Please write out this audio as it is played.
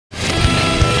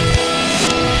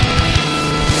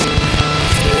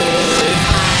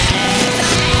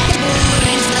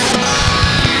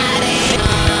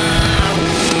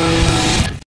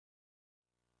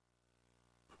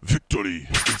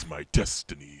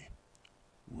destiny.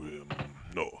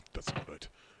 No, that's not right.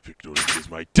 Victory is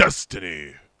my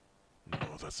destiny. No,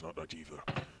 that's not right either.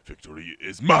 Victory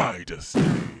is my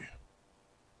destiny.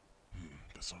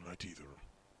 That's not right either.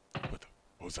 What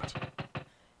was that?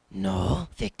 No,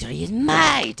 victory is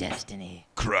my destiny.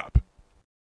 Crap.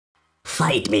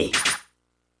 Fight me.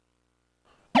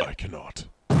 I cannot.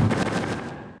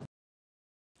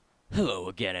 Hello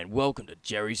again and welcome to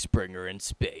Jerry Springer in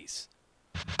Space.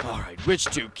 Alright, which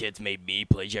two kids made me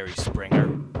play Jerry Springer?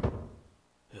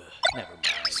 Never mind.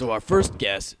 So our first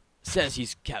guest says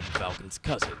he's Captain Falcon's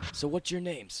cousin. So what's your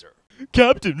name, sir?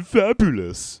 Captain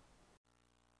Fabulous.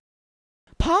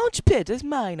 Punch Pit is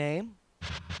my name.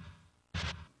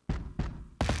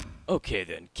 Okay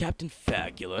then, Captain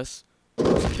Fabulous.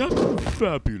 Captain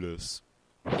Fabulous.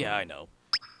 Yeah, I know.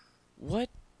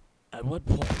 At what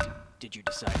point did you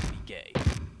decide to be gay?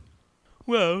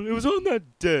 Well, it was on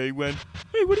that day when...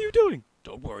 Hey, what are you doing?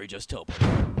 Don't worry, just tell me.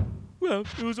 Well,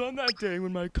 it was on that day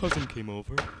when my cousin came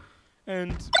over,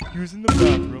 and he was in the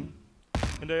bathroom,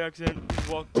 and I accidentally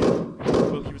walked in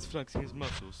while he was flexing his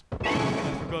muscles.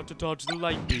 I forgot to dodge the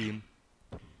light beam,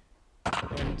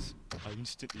 and I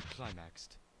instantly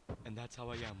climaxed, and that's how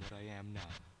I am what I am now.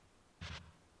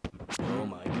 Oh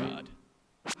my god.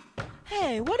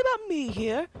 Hey, what about me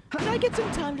here? Can I get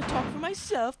some time to talk for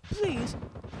myself, please?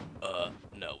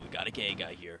 No, we got a gay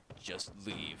guy here. Just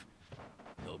leave.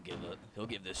 He'll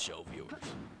give this show viewers.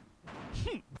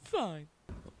 Fine.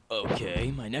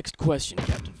 Okay, my next question,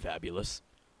 Captain Fabulous.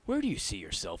 Where do you see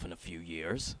yourself in a few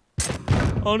years?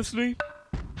 Honestly,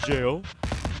 jail.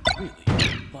 Really?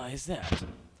 Why is that?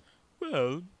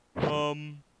 Well,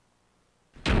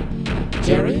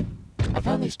 Jerry, I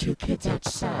found these two kids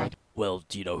outside. Well,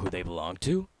 do you know who they belong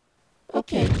to?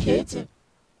 Okay, kids,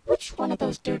 which one of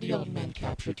those dirty old men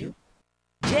captured you?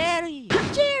 Jerry!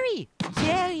 Jerry!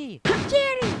 Jerry!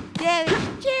 Jerry! Jerry!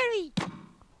 Jerry!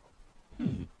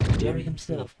 Jerry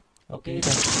himself. Okay,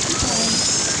 then.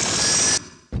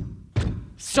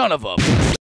 Son of a...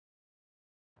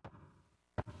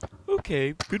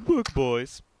 okay, good work,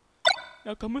 boys.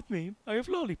 Now come with me. I have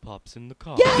lollipops in the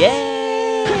car.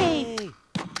 Yay!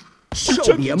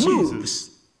 Show me your moves.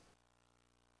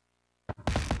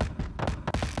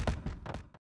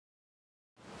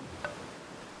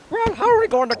 Well, how are we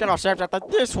going to get ourselves out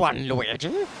of this one, Luigi?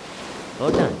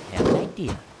 Hold on, I have an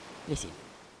idea. Listen.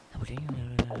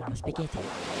 Spaghetti.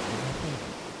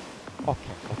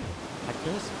 Okay. Like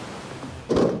this?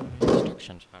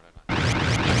 Instructions.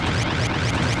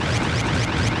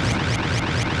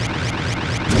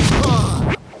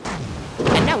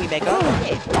 And now we make our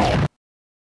way.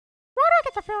 Why do I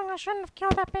get the feeling I shouldn't have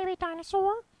killed that baby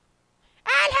dinosaur?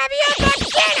 I'll have you for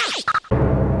dinner!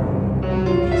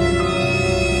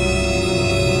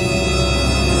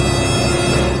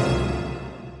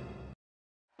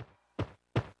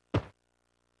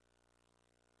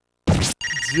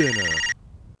 Dinner.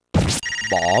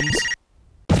 Bombs.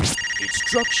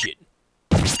 Instruction.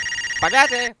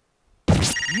 Spaghetti!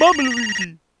 Mama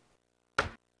Luigi.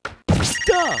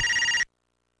 Stuff!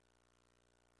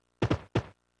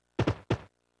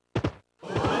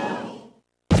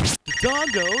 The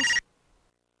dongos?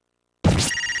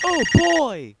 Oh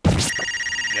boy!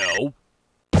 No.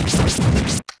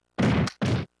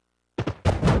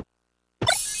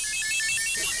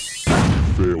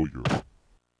 Failure.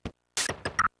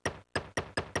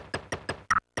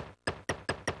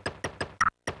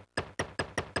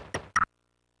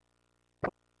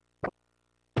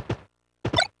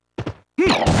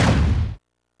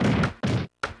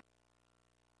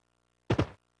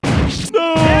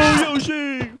 No,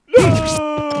 Yoshi! No!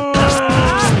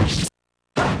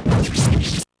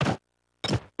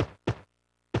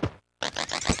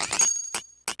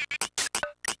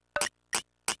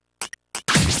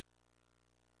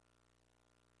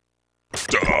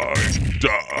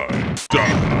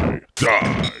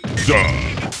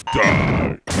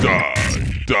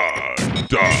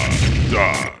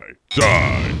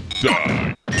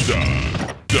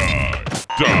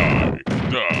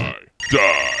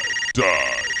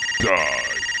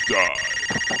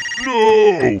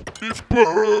 No! It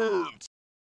burns!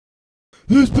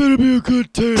 This better be a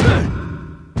good tape.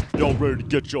 Y'all ready to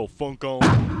get your funk on?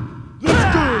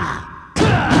 Let's go!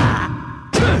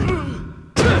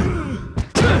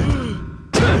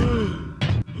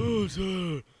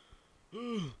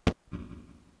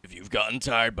 If you've gotten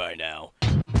tired by now,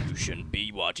 you shouldn't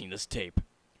be watching this tape.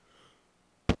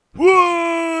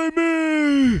 Why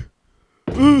me?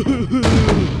 I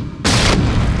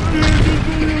need this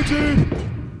videotape.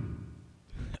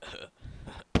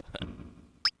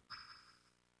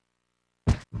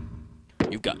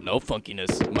 You've got no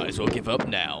funkiness, might as well give up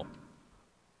now.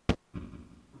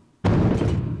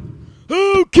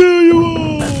 I'll kill you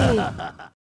all!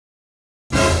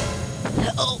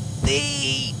 Help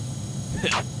me!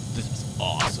 This is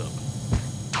awesome.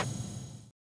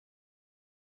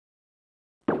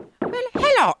 Well,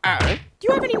 hello, Earl. Do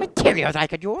you have any materials I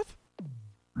could use?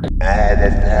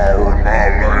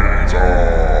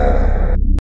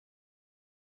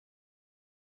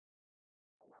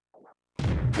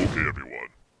 Okay, everyone.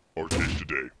 Our case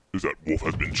today is that Wolf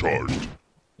has been charged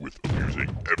with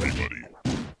abusing everybody.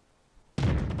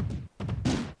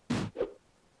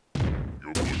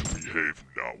 You're going to behave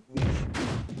now, Wolf.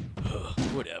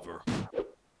 Whatever.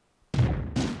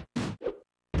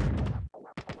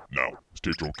 Now,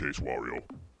 state your case, Wario.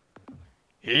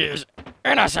 He is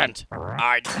innocent!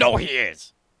 I know he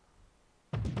is!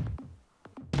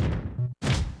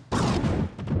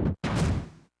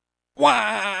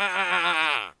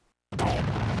 Wah!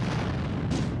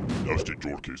 Now state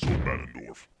your case on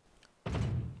Manondorf.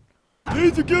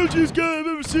 He's the guiltiest guy I've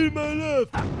ever seen in my life!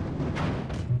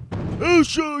 I'll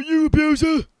show you,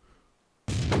 abuser!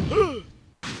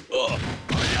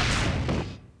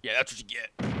 Yeah, that's what you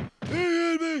get. He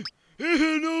hit me! He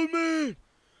hit an old man!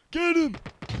 Get him!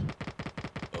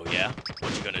 Oh yeah?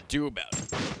 What you gonna do about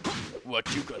it?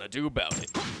 What you gonna do about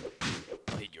it?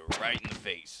 I'll hit you right in the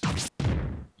face.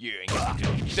 You ain't gonna do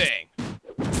a thing.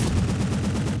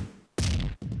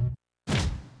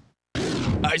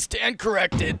 I stand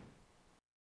corrected.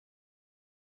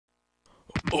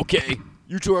 Okay,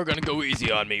 you two are gonna go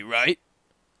easy on me, right?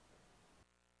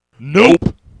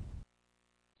 Nope!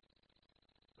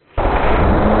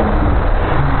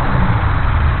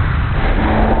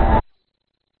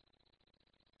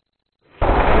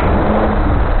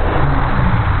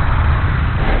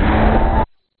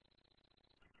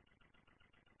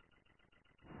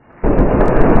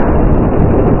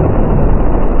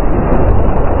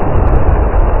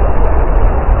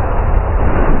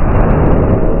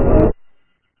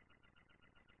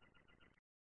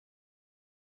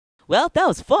 Well, that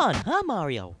was fun, huh,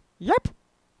 Mario? Yep.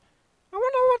 I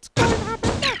wonder what's going to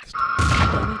happen next.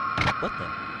 What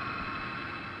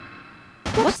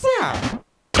the? What's that?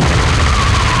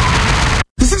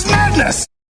 This is madness!